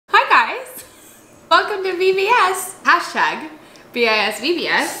Welcome to VBS. Hashtag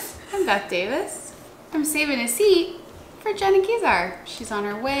BISVBS. I'm Beth Davis. I'm saving a seat for Jenna Kizar. She's on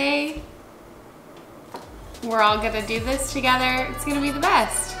her way. We're all gonna do this together. It's gonna be the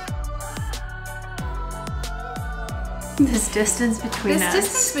best. This distance between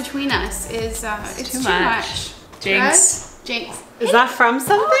us is it's too much. Jinx. Jinx. Is that from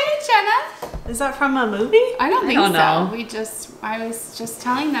something? Oh, hey, Jenna. Is that from a movie? I don't think so. Know. I was just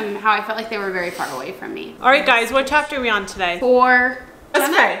telling them how I felt like they were very far away from me. All right, guys, what chapter are we on today? 4.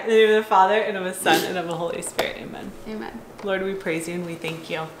 Let's pray. In the name of the Father, and of the Son, and of the Holy Spirit. Amen. Amen. Lord, we praise you and we thank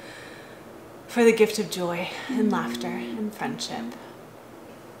you for the gift of joy and laughter and friendship.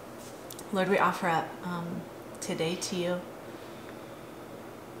 Lord, we offer up today to you.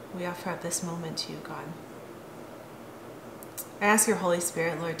 We offer up this moment to you, God. I ask your Holy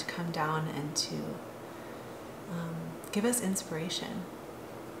Spirit, Lord, to come down and to give us inspiration.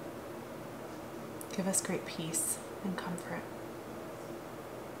 Give us great peace and comfort.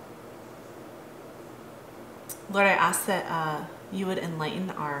 Lord, I ask that you would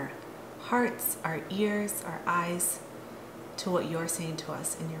enlighten our hearts, our ears, our eyes to what you're saying to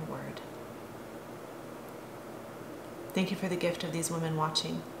us in your word. Thank you for the gift of these women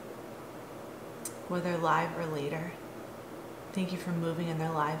watching, whether live or later. Thank you for moving in their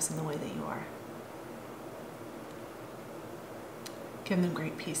lives in the way that you are. Give them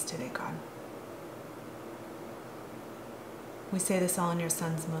great peace today, God. We say this all in your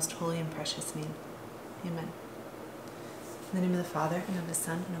Son's most holy and precious name. Amen. In the name of the Father, and of the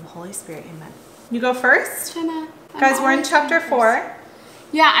Son, and of the Holy Spirit. Amen. You go first? Jenna. Guys, we're in chapter 4.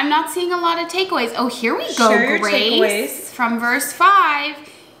 Yeah, I'm not seeing a lot of takeaways. Oh, here we go, Share your Grace. takeaways. From verse 5,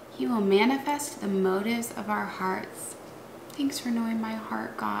 he will manifest the motives of our hearts. Thanks for knowing my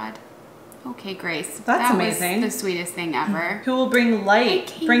heart, God. Okay, Grace. That's amazing. Was the sweetest thing ever. Who will bring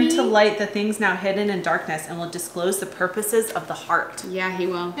light, Hi, bring Katie. to light the things now hidden in darkness, and will disclose the purposes of the heart. Yeah, he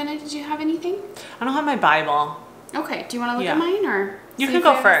will. Jenna, did you have anything? I don't have my Bible. Okay, do you want to look at mine, or? You see can if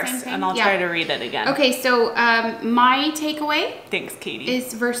go we have the same first, thing? and I'll try to read it again. Okay, so my takeaway Thanks, Katie.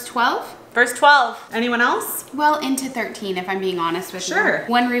 is verse 12. Verse 12. Anyone else? Well, into 13, if I'm being honest with you. Sure.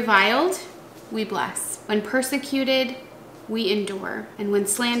 When reviled, we bless. When persecuted, we endure. And when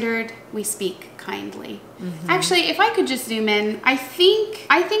slandered, we speak kindly. Actually, if I could just zoom in, I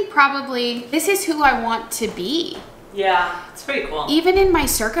think probably this is who I want to be. Yeah, it's pretty cool. Even in my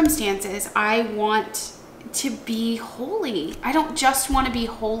circumstances, I want to be holy. I don't just want to be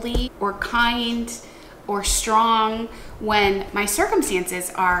holy or kind or strong when my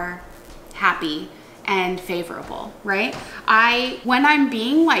circumstances are happy and favorable, right? When I'm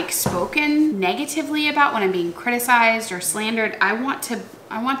being like spoken negatively about, when I'm being criticized or slandered, I want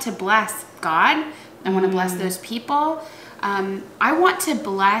to bless God. I want to bless those people. I want to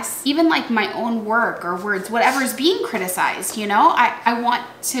bless even like my own work or words, whatever's being criticized, you know? I want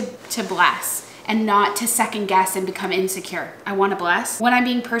to bless and not to second guess and become insecure. I want to bless. When I'm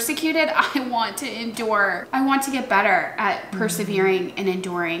being persecuted, I want to endure. I want to get better at persevering and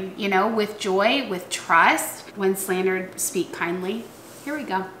enduring, you know, with joy, with trust. When slandered, speak kindly. Here we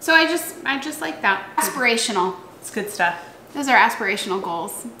go. So I just like that. Aspirational. It's good stuff. Those are aspirational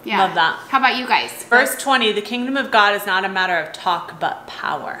goals. Yeah. Love that. How about you guys? Verse 20, the kingdom of God is not a matter of talk, but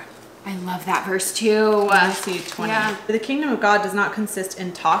power. I love that verse too. I see 20. Yeah. The kingdom of God does not consist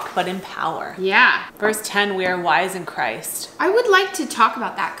in talk, but in power. Yeah. Verse 10, we are wise in Christ. I would like to talk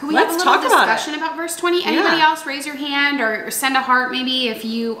about that. Could we Let's have a little talk about discussion about verse 20? Anybody else raise your hand or send a heart maybe if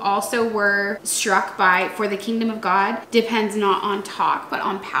you also were struck by, for the kingdom of God depends not on talk, but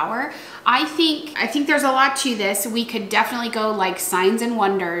on power. I think there's a lot to this. We could definitely go like signs and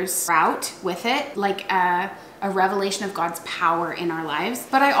wonders route with it, like a revelation of God's power in our lives.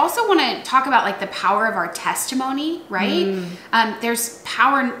 But I also want to talk about like the power of our testimony, right? There's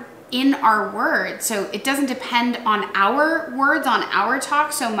power in our words. So it doesn't depend on our words, on our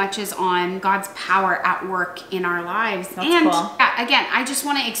talk, so much as on God's power at work in our lives. That's cool. Yeah, again, I just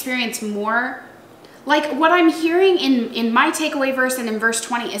want to experience more. Like what I'm hearing in my takeaway verse and in verse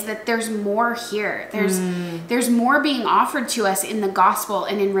 20 is that there's more here. There's more being offered to us in the gospel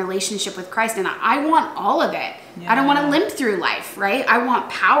and in relationship with Christ. And I want all of it. Yeah. I don't want to limp through life, right? I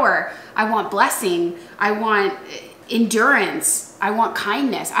want power. I want blessing. I want endurance. I want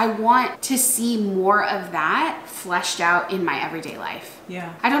kindness. I want to see more of that fleshed out in my everyday life.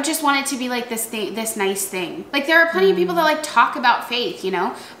 Yeah. I don't just want it to be like this thing, this nice thing. Like there are plenty of people that like talk about faith, you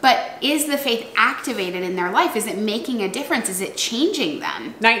know, but is the faith activated in their life? Is it making a difference? Is it changing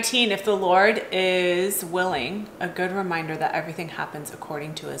them? 19, if the Lord is willing, a good reminder that everything happens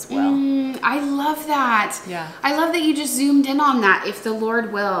according to his will. I love that. Yeah. I love that you just zoomed in on that. If the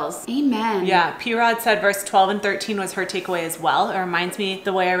Lord wills. Amen. Yeah. P-Rod said verse 12 and 13 was her takeaway as well. It reminds me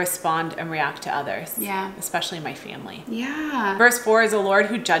the way I respond and react to others. Yeah. Especially my family. Yeah. Verse 4 is a Lord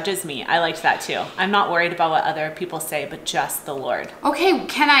who judges me. I liked that too. I'm not worried about what other people say, but just the Lord. Okay,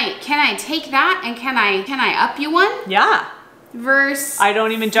 can I take that and can I up you one? Yeah. Verse I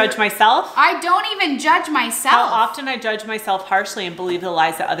don't even judge myself. I don't even judge myself. How often I judge myself harshly and believe the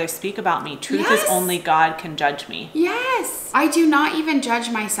lies that others speak about me. Truth is only God can judge me. Yes. I do not even judge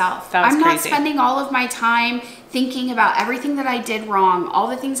myself. That was I'm crazy. not spending all of my time thinking about everything that I did wrong, all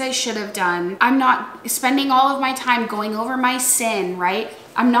the things I should have done. I'm not spending all of my time going over my sin, right?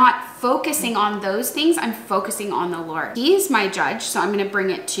 I'm not focusing on those things. I'm focusing on the Lord. He is my judge, so I'm going to bring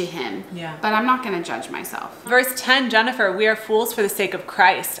it to him. Yeah. But I'm not going to judge myself. Verse 10, Jennifer, we are fools for the sake of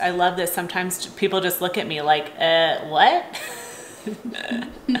Christ. I love this. Sometimes people just look at me like, what?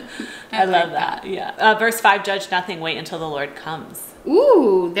 I love that. Yeah. Verse 5, judge nothing. Wait until the Lord comes.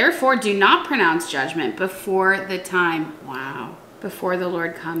 Ooh, therefore do not pronounce judgment before the time. Wow. Before the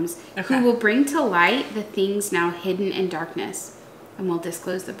Lord comes, Okay. who will bring to light the things now hidden in darkness and will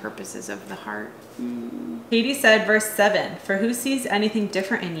disclose the purposes of the heart. Katie said, verse 7, for who sees anything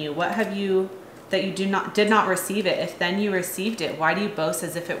different in you? What have you that you did not receive it? If then you received it, why do you boast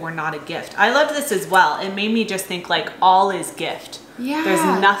as if it were not a gift? I loved this as well. It made me just think like all is gift. Yeah.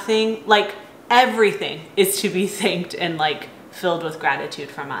 There's nothing, like everything is to be thanked and like filled with gratitude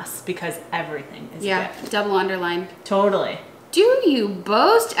from us because everything is a gift. Double underlined. Totally. Do you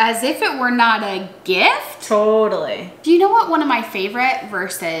boast as if it were not a gift? Totally. Do you know what one of my favorite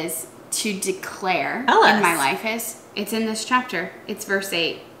verses to declare Tell us. in my life is? It's in this chapter. It's verse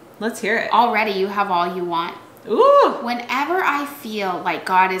 8. Let's hear it. Already you have all you want. Ooh. Whenever I feel like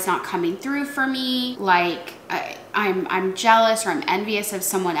God is not coming through for me, like I'm jealous or I'm envious of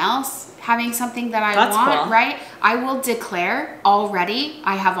someone else having something that I That's want, cool. right? I will declare, already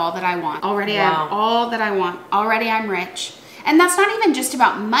I have all that I want. Already I have all that I want. Already I'm rich. And that's not even just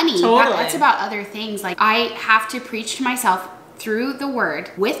about money. Totally. That's about other things. Like I have to preach to myself through the word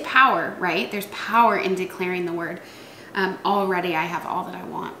with power, right? There's power in declaring the word. Already I have all that I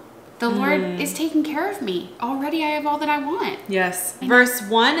want. The Lord is taking care of me. Already I have all that I want. Yes. Verse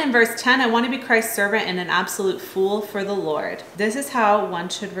 1 and verse 10, I want to be Christ's servant and an absolute fool for the Lord. This is how one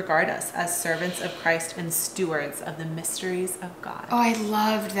should regard us, as servants of Christ and stewards of the mysteries of God. Oh, I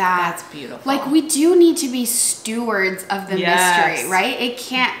loved that. That's beautiful. Like we do need to be stewards of the Yes. mystery, right? It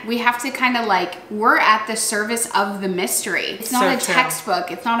can't, we have to kind of like, we're at the service of the mystery. It's not So a true.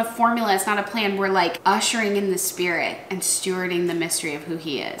 textbook. It's not a formula. It's not a plan. We're like ushering in the spirit and stewarding the mystery of who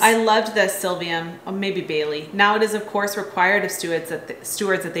he is. I loved this, Sylvia, or maybe Bailey. Now it is, of course, required of stewards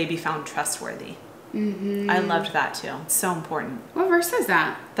that they be found trustworthy. I loved that too. It's so important. What verse is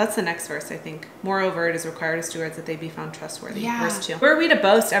that? That's the next verse, I think. Moreover, it is required of stewards that they be found trustworthy. Yeah. Verse 2. Were we to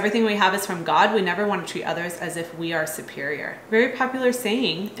boast, everything we have is from God. We never want to treat others as if we are superior. Very popular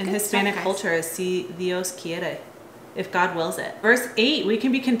saying in Good Hispanic stuff, guys. culture is si Dios quiere, if God wills it. Verse 8, we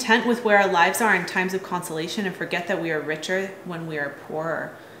can be content with where our lives are in times of consolation and forget that we are richer when we are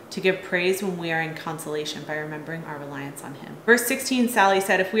poorer, to give praise when we are in consolation by remembering our reliance on him. Verse 16, Sally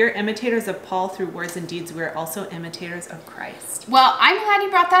said, if we are imitators of Paul through words and deeds, we are also imitators of Christ. Well, I'm glad you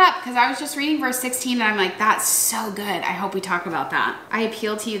brought that up because I was just reading verse 16 and I'm like, that's so good. I hope we talk about that. I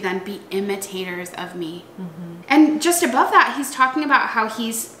appeal to you then, be imitators of me. And just above that, he's talking about how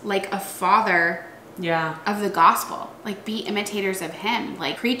he's like a father Yeah. of the gospel. Like be imitators of him.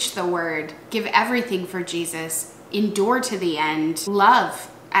 Like preach the word, give everything for Jesus, endure to the end, love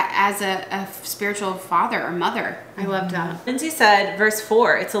as a spiritual father or mother. I loved that. Lindsay said, verse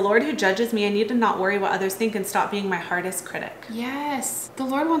 4, it's the Lord who judges me. I need to not worry what others think and stop being my hardest critic. Yes, the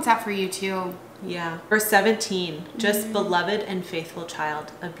Lord wants that for you too. Yeah. Verse 17, just beloved and faithful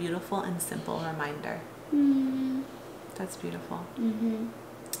child, a beautiful and simple reminder. That's beautiful.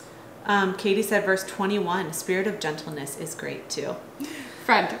 Katie said, verse 21, spirit of gentleness is great too.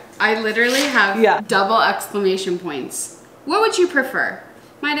 Friend, I literally have double exclamation points. What would you prefer?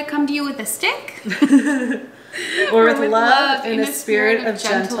 Might I come to you with a stick or with love in a spirit of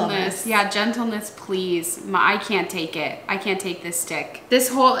gentleness. Yeah, gentleness, please. I can't take it. I can't take this stick. This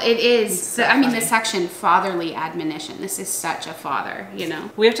whole, it is, So I mean, funny. this section, fatherly admonition. This is such a father, you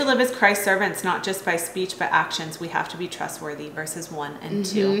know? We have to live as Christ's servants, not just by speech, but actions. We have to be trustworthy. Verses 1 and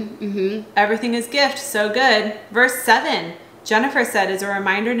 2. Everything is gift, so good. Verse 7, Jennifer said, is a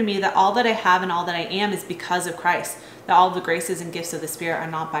reminder to me that all that I have and all that I am is because of Christ. That all the graces and gifts of the Spirit are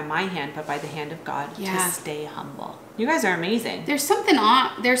not by my hand, but by the hand of God. Yeah. To stay humble. You guys are amazing. There's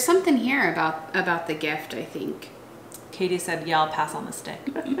something here about the gift, I think. Katie said, yeah, I'll pass on the stick.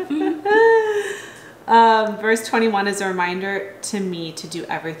 Verse 21 is a reminder to me to do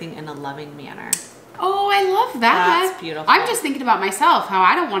everything in a loving manner. Oh, I love that. That's beautiful. I'm just thinking about myself, how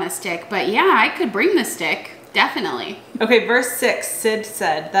I don't want a stick, but yeah, I could bring the stick. Definitely. Okay, verse 6, Sid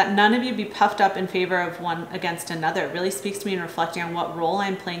said, that none of you be puffed up in favor of one against another. Really speaks to me in reflecting on what role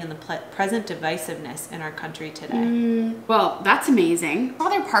I'm playing in the present divisiveness in our country today. Well, that's amazing. Isn't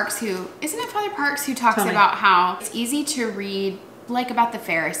it Father Parks who talks Tell me. about how it's easy to read, like about the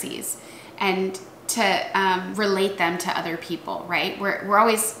Pharisees, and to relate them to other people, right? We're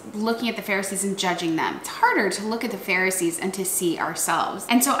always looking at the Pharisees and judging them. It's harder to look at the Pharisees and to see ourselves.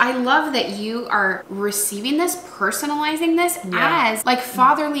 And so I love that you are receiving this, personalizing this as like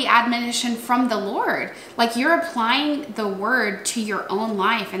fatherly admonition from the Lord. Like you're applying the word to your own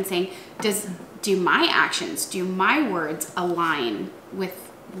life and saying, do my actions, do my words align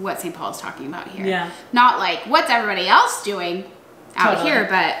with what St. Paul is talking about here? Yeah. Not like, what's everybody else doing out Totally. here,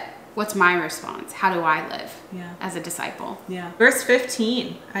 but what's my response? How do I live as a disciple? Yeah. Verse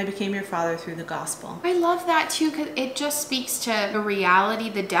 15, I became your father through the gospel. I love that too, because it just speaks to the reality,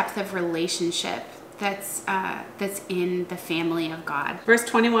 the depth of relationship that's in the family of God. Verse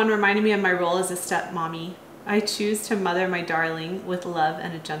 21 reminded me of my role as a stepmommy. I choose to mother my darling with love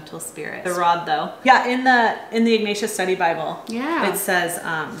and a gentle spirit. The rod, though. Yeah, in the Ignatius Study Bible, it says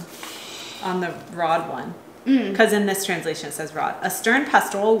on the rod one, because in this translation it says rod, a stern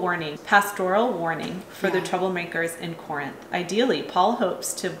pastoral warning for the troublemakers in Corinth. Ideally, Paul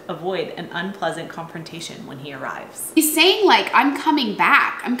hopes to avoid an unpleasant confrontation when he arrives. He's saying like, I'm coming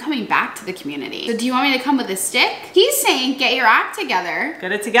back to the community. So do you want me to come with a stick? He's saying, get your act together.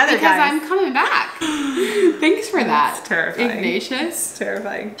 Get it together, because guys. I'm coming back. Thanks for that. It's terrifying. Ignatius. It's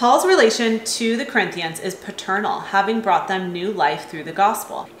terrifying. Paul's relation to the Corinthians is paternal, having brought them new life through the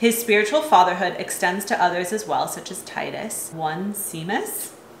gospel. His spiritual fatherhood extends to others as well, such as Titus,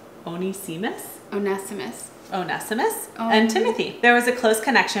 Onesimus, and Timothy. There was a close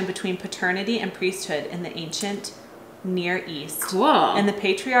connection between paternity and priesthood in the ancient Near East. Cool. In the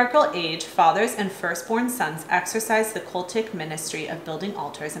patriarchal age, fathers and firstborn sons exercised the cultic ministry of building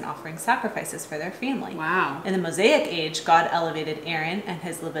altars and offering sacrifices for their family. Wow. In the Mosaic age, God elevated Aaron and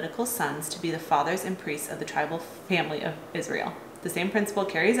his Levitical sons to be the fathers and priests of the tribal family of Israel. The same principle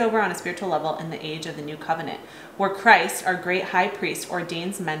carries over on a spiritual level in the age of the New Covenant, where Christ, our great high priest,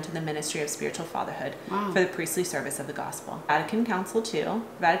 ordains men to the ministry of spiritual fatherhood for the priestly service of the gospel. Vatican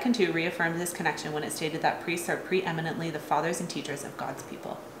II reaffirmed this connection when it stated that priests are preeminently the fathers and teachers of God's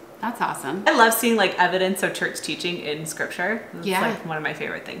people. That's awesome. I love seeing like evidence of church teaching in scripture. It's Yeah. like one of my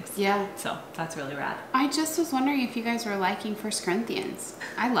favorite things. Yeah. So that's really rad. I just was wondering if you guys were liking 1 Corinthians.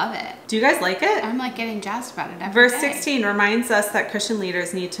 I love it. Do you guys like it? I'm like getting jazzed about it every Verse day. 16 reminds us that Christian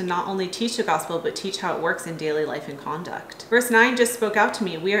leaders need to not only teach the gospel, but teach how it works in daily life and conduct. Verse 9 just spoke out to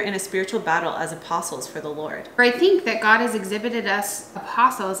me. We are in a spiritual battle as apostles for the Lord. For I think that God has exhibited us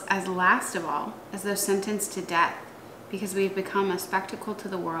apostles as last of all, as those sentenced to death, because we've become a spectacle to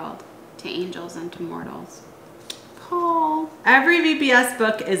the world, to angels and to mortals. Paul. Every VBS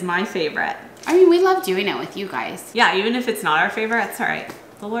book is my favorite. I mean, we love doing it with you guys. Yeah, even if it's not our favorite, it's all right.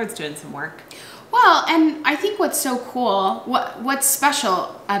 The Lord's doing some work. Well, and I think what's so cool, what's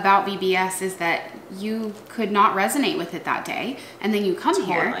special about VBS is that you could not resonate with it that day, and then you come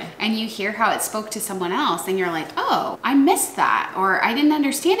here and you hear how it spoke to someone else, and you're like, oh, I missed that, or I didn't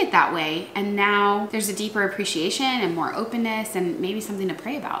understand it that way, and now there's a deeper appreciation and more openness and maybe something to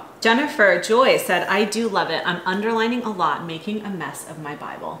pray about. Jennifer Joy said, I do love it. I'm underlining a lot, making a mess of my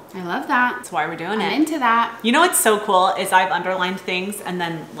Bible. I love that. That's why we're doing it. I'm into that. You know what's so cool is I've underlined things, and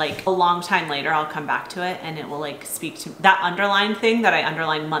then like a long time later I'll come back to it and it will like speak to that underlined thing that I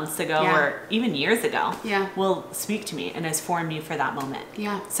underlined months ago or even years ago will speak to me and has formed me for that moment.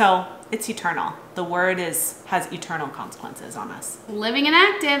 Yeah. So it's eternal. The word has eternal consequences on us. Living and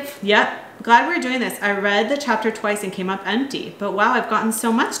active. Yep. Glad we're doing this. I read the chapter twice and came up empty, but wow, I've gotten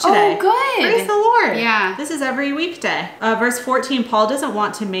so much today. Oh, good. Praise the Lord. Yeah. This is every weekday. Verse 14, Paul doesn't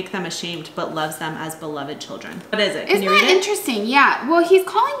want to make them ashamed, but loves them as beloved children. What is it? Can Isn't you read that it? interesting? Yeah. Well, he's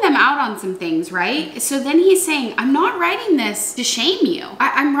calling them out on some things, right? So then he's saying, I'm not writing this to shame you.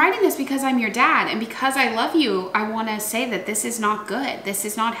 I'm writing this because I'm your dad. And because I love you, I want to say that this is not good. This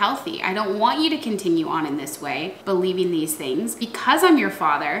is not healthy. I don't want you to continue on in this way, believing these things. Because I'm your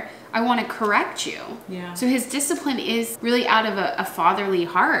father, I want to correct you. Yeah. So his discipline is really out of a fatherly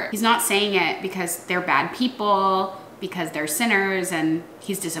heart. He's not saying it because they're bad people, because they're sinners and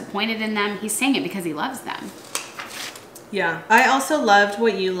he's disappointed in them. He's saying it because he loves them. Yeah. I also loved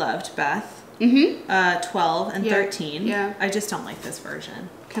what you loved, Beth. 12 and 13. Yeah. I just don't like this version.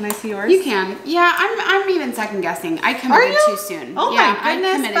 Can I see yours? You can. Yeah, I'm even second guessing. I committed too soon. Oh yeah, my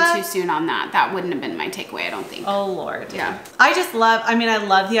goodness, I committed Beth. too soon on that. That wouldn't have been my takeaway, I don't think. Oh Lord. Yeah. I just love, I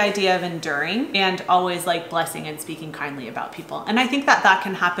love the idea of enduring and always like blessing and speaking kindly about people. And I think that that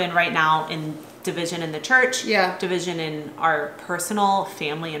can happen right now in division in the church, Yeah. division in our personal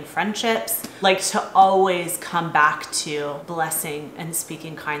family and friendships, like to always come back to blessing and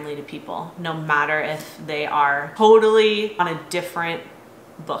speaking kindly to people, no matter if they are totally on a different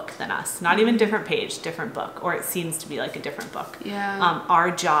book than us, not even different page, different book, or it seems to be like a different book. Yeah. Our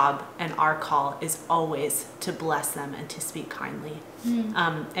job and our call is always to bless them and to speak kindly.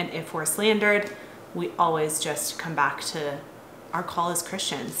 And if we're slandered, we always just come back to our call as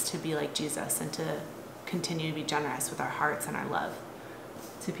Christians to be like Jesus and to continue to be generous with our hearts and our love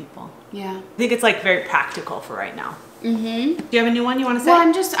to people. Yeah. I think it's like very practical for right now. Do you have a new one you want to say? Well,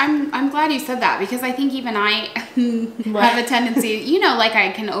 I'm glad you said that because I think even I have a tendency, like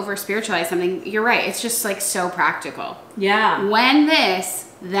I can over spiritualize something. You're right. It's just like so practical. Yeah. When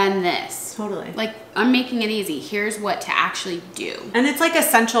this, then this. Totally. Like I'm making it easy. Here's what to actually do. And it's like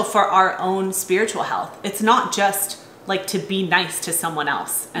essential for our own spiritual health. It's not just like to be nice to someone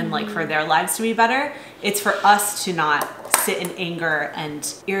else and like for their lives to be better. It's for us to not sit in anger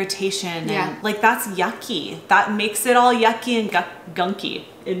and irritation and like that's yucky. That makes it all yucky and gunky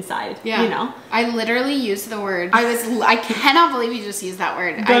inside. Yeah. I literally used the word. I cannot believe you just used that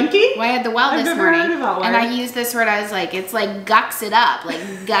word. Gunky? I had the well I've this never morning heard of that word. and I used this word. I was like, it's like gucks it up, like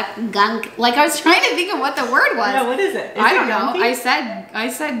gunk. Like I was trying to think of what the word was. Yeah, what is it? I don't know. I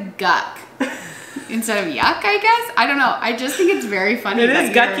said guck. Instead of yuck, I guess. I don't know. I just think it's very funny. It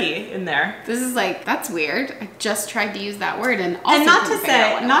is gucky in there. This is like, that's weird. I just tried to use that word and also And not couldn't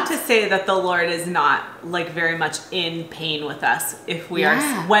to say that the Lord is not like very much in pain with us if we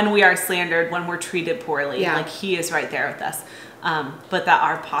Yeah. are when we are slandered, when we're treated poorly. Yeah. Like he is right there with us. But that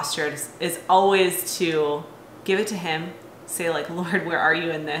our posture is always to give it to him. Say like, Lord, where are you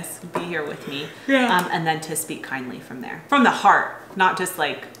in this? Be here with me. Yeah. And then to speak kindly from there. From the heart, not just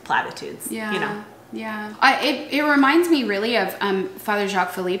like platitudes. Yeah. Yeah. It reminds me really of Father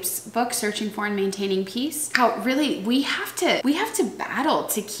Jacques Philippe's book, Searching for and Maintaining Peace. How really we have to battle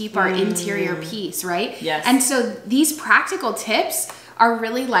to keep our interior peace, right? Yes. And so these practical tips are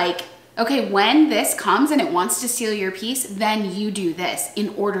really like, okay, when this comes and it wants to steal your peace, then you do this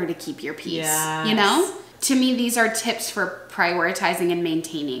in order to keep your peace. Yes. You know? To me, these are tips for prioritizing and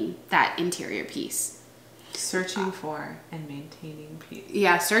maintaining that interior peace. Searching for and maintaining peace.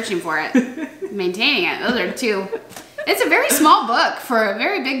 Yeah, searching for it, maintaining it. Those are two. It's a very small book for a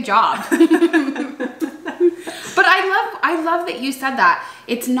very big job. But I love that you said that.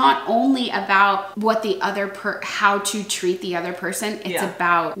 It's not only about what the other how to treat the other person. It's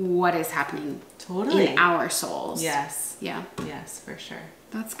about what is happening in our souls. Yes. Yeah. Yes, for sure.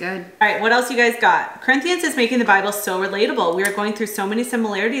 That's good. All right, what else you guys got? Corinthians is making the Bible so relatable. We are going through so many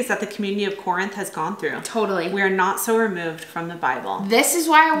similarities that the community of Corinth has gone through. Totally. We are not so removed from the Bible. This is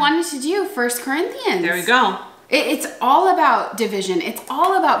why I wanted to do 1 Corinthians. There we go. It's all about division. It's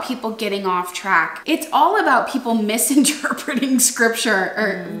all about people getting off track. It's all about people misinterpreting scripture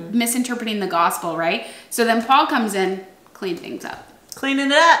or misinterpreting the gospel, right? So then Paul comes in, clean things up.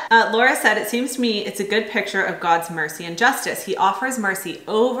 Cleaning it up. Laura said, it seems to me it's a good picture of God's mercy and justice. He offers mercy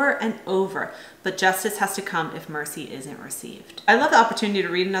over and over, but justice has to come if mercy isn't received. I love the opportunity to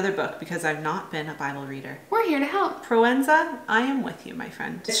read another book because I've not been a Bible reader. We're here to help. Proenza, I am with you, my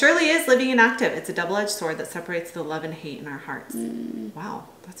friend. It surely is living and active. It's a double-edged sword that separates the love and hate in our hearts. Wow,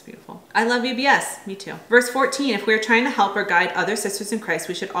 that's beautiful. I love VBS. Me too. Verse 14, if we are trying to help or guide other sisters in Christ,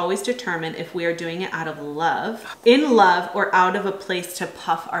 we should always determine if we are doing it out of love, in love, or out of a place to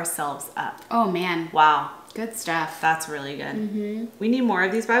puff ourselves up. Oh man. Wow. Good stuff. That's really good. We need more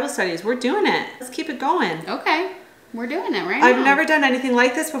of these Bible studies. We're doing it. Let's keep it going. Okay. We're doing it right I've now. never done anything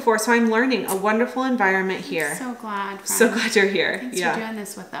like this before, so I'm learning. A wonderful environment here. I'm so glad. Friend. So glad you're here. Thanks for doing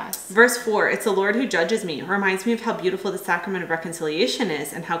this with us. Verse 4, it's the Lord who judges me. It reminds me of how beautiful the sacrament of reconciliation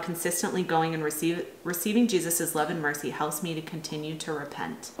is and how consistently going and receiving Jesus' love and mercy helps me to continue to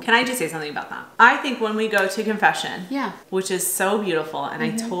repent. Can I just say something about that? I think when we go to confession, which is so beautiful, and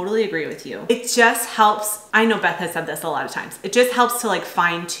I totally agree with you, it just helps. I know Beth has said this a lot of times. It just helps to like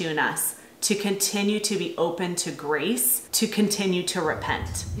fine tune us to continue to be open to grace, to continue to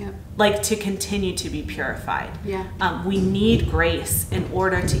repent, like to continue to be purified. We need grace in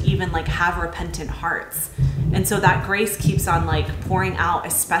order to even like have repentant hearts. And so that grace keeps on like pouring out,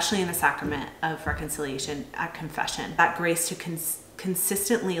 especially in the sacrament of reconciliation at confession, that grace to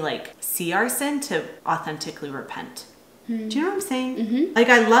consistently like see our sin, to authentically repent. Do you know what I'm saying? Like,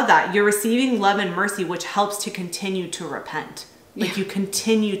 I love that. You're receiving love and mercy, which helps to continue to repent. Like you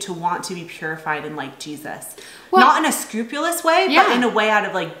continue to want to be purified in like Jesus. Well, not in a scrupulous way, but in a way out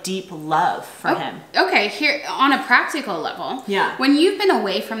of like deep love for him. Okay, here on a practical level. When you've been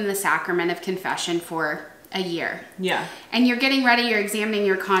away from the sacrament of confession for a year. And you're getting ready, you're examining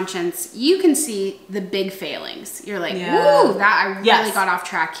your conscience, you can see the big failings. You're like, ooh, that I really got off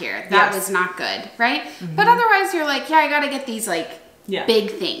track here. That was not good, right? But otherwise you're like, I got to get these like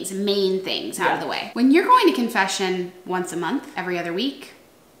big things, main things out of the way. When you're going to confession once a month, every other week,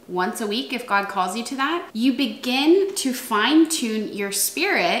 once a week, if God calls you to that, you begin to fine tune your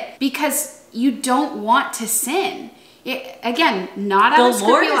spirit because you don't want to sin. Again, not out of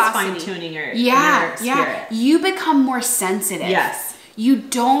scrupulosity. The Lord is fine tuning your spirit. You become more sensitive. You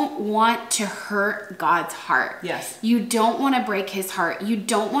don't want to hurt God's heart. You don't want to break his heart. You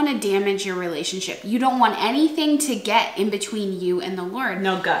don't want to damage your relationship. You don't want anything to get in between you and the Lord.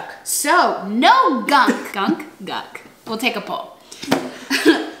 No gunk. So, no gunk. Gunk. We'll take a poll.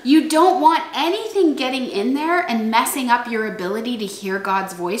 You don't want anything getting in there and messing up your ability to hear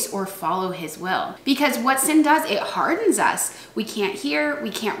God's voice or follow his will. Because what sin does, it hardens us. We can't hear, we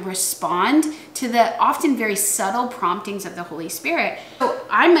can't respond to the often very subtle promptings of the Holy Spirit. So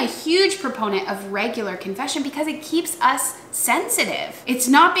I'm a huge proponent of regular confession because it keeps us sensitive. It's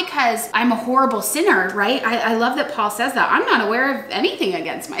not because I'm a horrible sinner, right? I love that Paul says that. I'm not aware of anything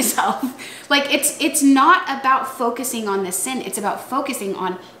against myself. Like it's not about focusing on the sin. It's about focusing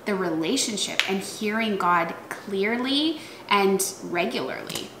on the relationship and hearing God clearly and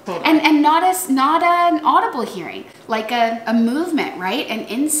regularly. And not an audible hearing, like a movement, right? An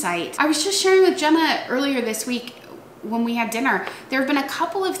insight. I was just sharing with Jenna earlier this week when we had dinner, there have been a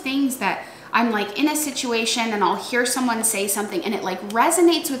couple of things that I'm like in a situation and I'll hear someone say something and it like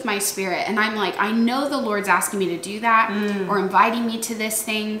resonates with my spirit. And I'm like, I know the Lord's asking me to do that or inviting me to this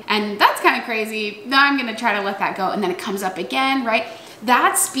thing. And that's kind of crazy. Now I'm going to try to let that go. And then it comes up again, right?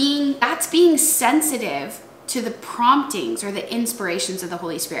 That's being sensitive to the promptings or the inspirations of the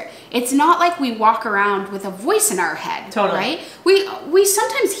Holy Spirit. It's not like we walk around with a voice in our head, right? We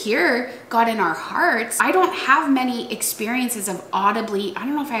sometimes hear God in our hearts. I don't have many experiences of I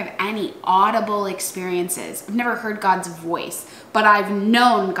don't know if I have any audible experiences. I've never heard God's voice, but I've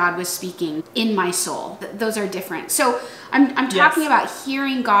known God was speaking in my soul. Those are different. So I'm talking about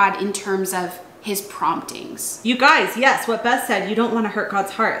hearing God in terms of his promptings. You guys, yes, what Beth said, you don't want to hurt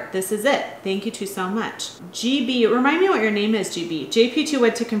God's heart. This is it. Thank you two so much. GB, remind me what your name is, GB. JP2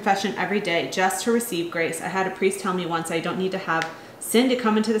 went to confession every day just to receive grace. I had a priest tell me once I don't need to have sin to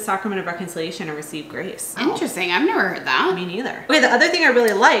come into the sacrament of reconciliation and receive grace. Interesting. I've never heard that. Me neither. Okay, the other thing I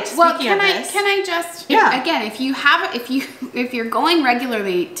really liked, can I just again, if you're going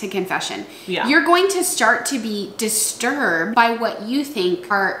regularly to confession, you're going to start to be disturbed by what you think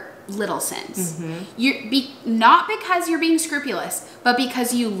are little sins. Not because you're being scrupulous, but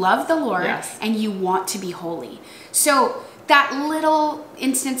because you love the Lord and you want to be holy. So that little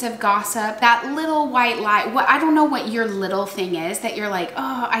instance of gossip, that little white lie, I don't know what your little thing is that you're like,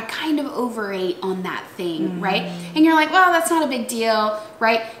 oh, I kind of overate on that thing, right? And you're like, well, that's not a big deal,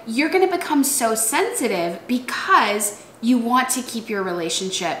 right? You're going to become so sensitive because you want to keep your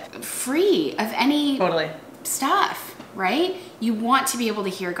relationship free of any stuff, right? You want to be able to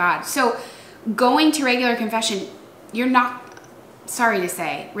hear God. So going to regular confession, you're not, sorry to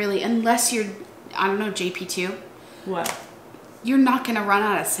say, really, unless you're, I don't know, JP2. What? You're not going to run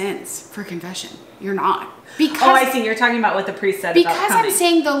out of sins for confession. You're not. Because, I see. You're talking about what the priest said about coming. Because I'm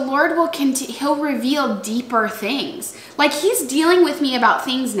saying the Lord will he'll reveal deeper things. Like he's dealing with me about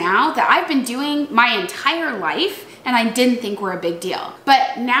things now that I've been doing my entire life and I didn't think were a big deal.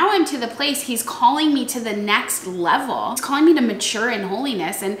 But now I'm to the place he's calling me to the next level. He's calling me to mature in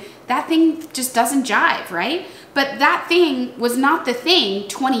holiness, and that thing just doesn't jive, right? But that thing was not the thing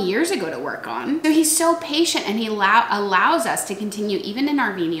 20 years ago to work on. So he's so patient, and he allows us to continue even in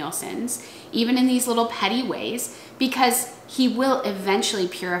our venial sins, even in these little petty ways, because he will eventually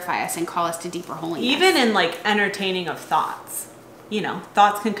purify us and call us to deeper holiness. Even in like entertaining of thoughts, you know,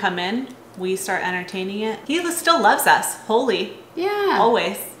 thoughts can come in, we start entertaining it. He still loves us, holy. Yeah.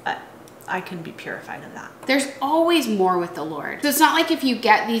 Always. I can be purified of that. There's always more with the Lord. So it's not like if you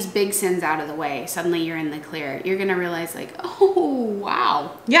get these big sins out of the way, suddenly you're in the clear. You're gonna realize like, oh,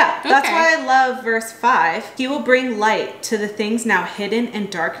 wow. Yeah, that's why I love verse 5. He will bring light to the things now hidden in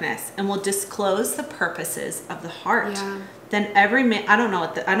darkness and will disclose the purposes of the heart. Yeah. Then every man, I don't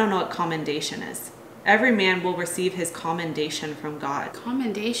know what commendation is. Every man will receive his commendation from God.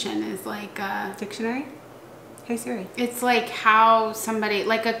 Commendation is like Dictionary? Hey Siri. It's like how somebody,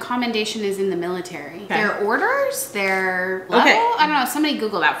 like a commendation is in the military. Okay. Their orders, their level. Okay. I don't know. Somebody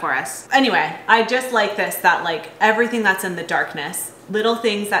Google that for us. Anyway, I just like this, that like everything that's in the darkness, little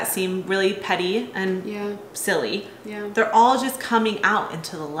things that seem really petty and silly, they're all just coming out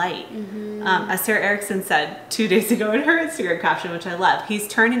into the light. As Sarah Erickson said 2 days ago in her Instagram caption, which I love, he's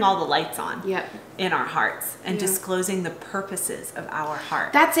turning all the lights on in our hearts and disclosing the purposes of our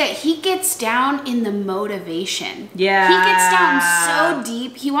heart. That's it. He gets down in the motivation. Yeah. He gets down so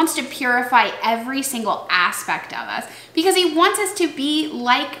deep. He wants to purify every single aspect of us because he wants us to be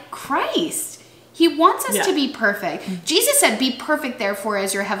like Christ. He wants us to be perfect. Jesus said, be perfect, therefore,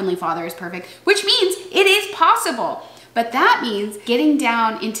 as your heavenly Father is perfect, which means it is possible. But that means getting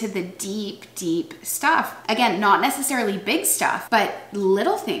down into the deep, deep stuff. Again, not necessarily big stuff, but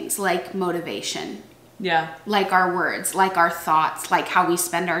little things like motivation. Yeah. Like our words, like our thoughts, like how we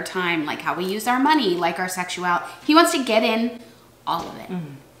spend our time, like how we use our money, like our sexuality. He wants to get in all of it.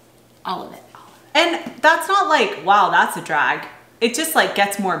 All of it. All of it. And that's not like, wow, that's a drag. It just like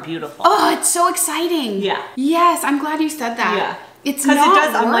gets more beautiful. Oh, it's so exciting. Yeah. Yes, I'm glad you said that. Yeah. It's not because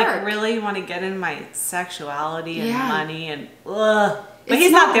it does. work. I'm like, really want to get in my sexuality and money and ugh. But It's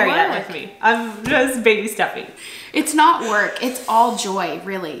he's not not there work. yet with me. I'm just baby stepping. It's not work. It's all joy,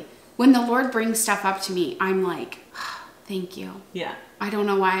 really. When the Lord brings stuff up to me, I'm like, thank you. Yeah. I don't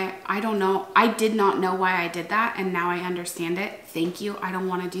know why. I don't know. I did not know why I did that, and now I understand it. Thank you. I don't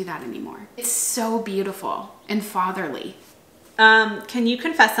want to do that anymore. It's so beautiful and fatherly. Can you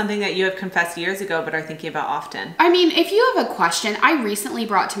confess something that you have confessed years ago but are thinking about often? I mean, if you have a question, I recently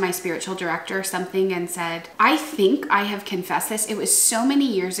brought to my spiritual director something and said, I think I have confessed this. It was so many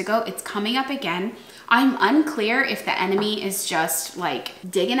years ago. It's coming up again. I'm unclear if the enemy is just like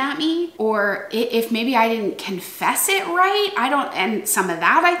digging at me or if maybe I didn't confess it right. And some of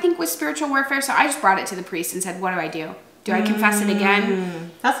that I think was spiritual warfare. So I just brought it to the priest and said, what do I do? Do I confess it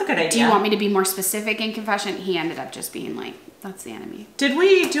again? That's a good idea. Do you want me to be more specific in confession? He ended up just being like, that's the enemy. Did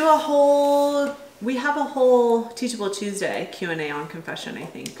we do we have a whole Teachable Tuesday Q&A on confession, I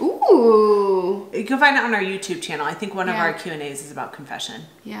think. Ooh. You can find it on our YouTube channel. I think one of our Q&As is about confession.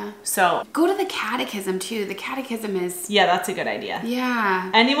 Yeah. So go to the catechism too. The catechism is... Yeah, that's a good idea. Yeah.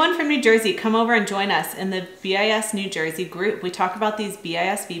 Anyone from New Jersey, come over and join us in the BIS New Jersey group. We talk about these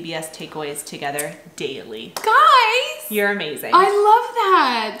BIS, VBS takeaways together daily. Guys! You're amazing. I love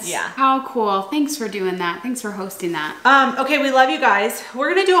that. Yeah. How cool. Thanks for doing that. Thanks for hosting that. Okay, we love you guys.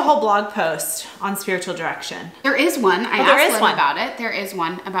 We're going to do a whole blog post on spiritual direction. There is one. I there asked is Lynn one about it. There is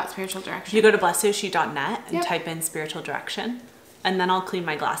one about spiritual direction. You go to blessedsushi.net and Yep. type in spiritual direction, and then I'll clean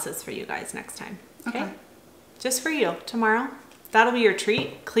my glasses for you guys next time. Okay? Just for you tomorrow. That'll be your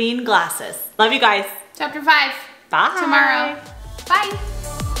treat. Clean glasses. Love you guys. Chapter 5. Bye. Tomorrow. Bye.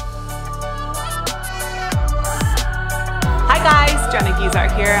 Hi guys, Jenna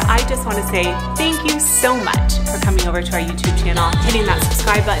Guizar here. I just want to say thank you so much for coming over to our YouTube channel, hitting that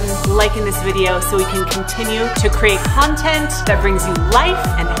subscribe button, liking this video so we can continue to create content that brings you life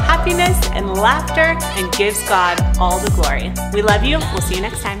and happiness and laughter and gives God all the glory. We love you. We'll see you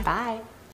next time. Bye.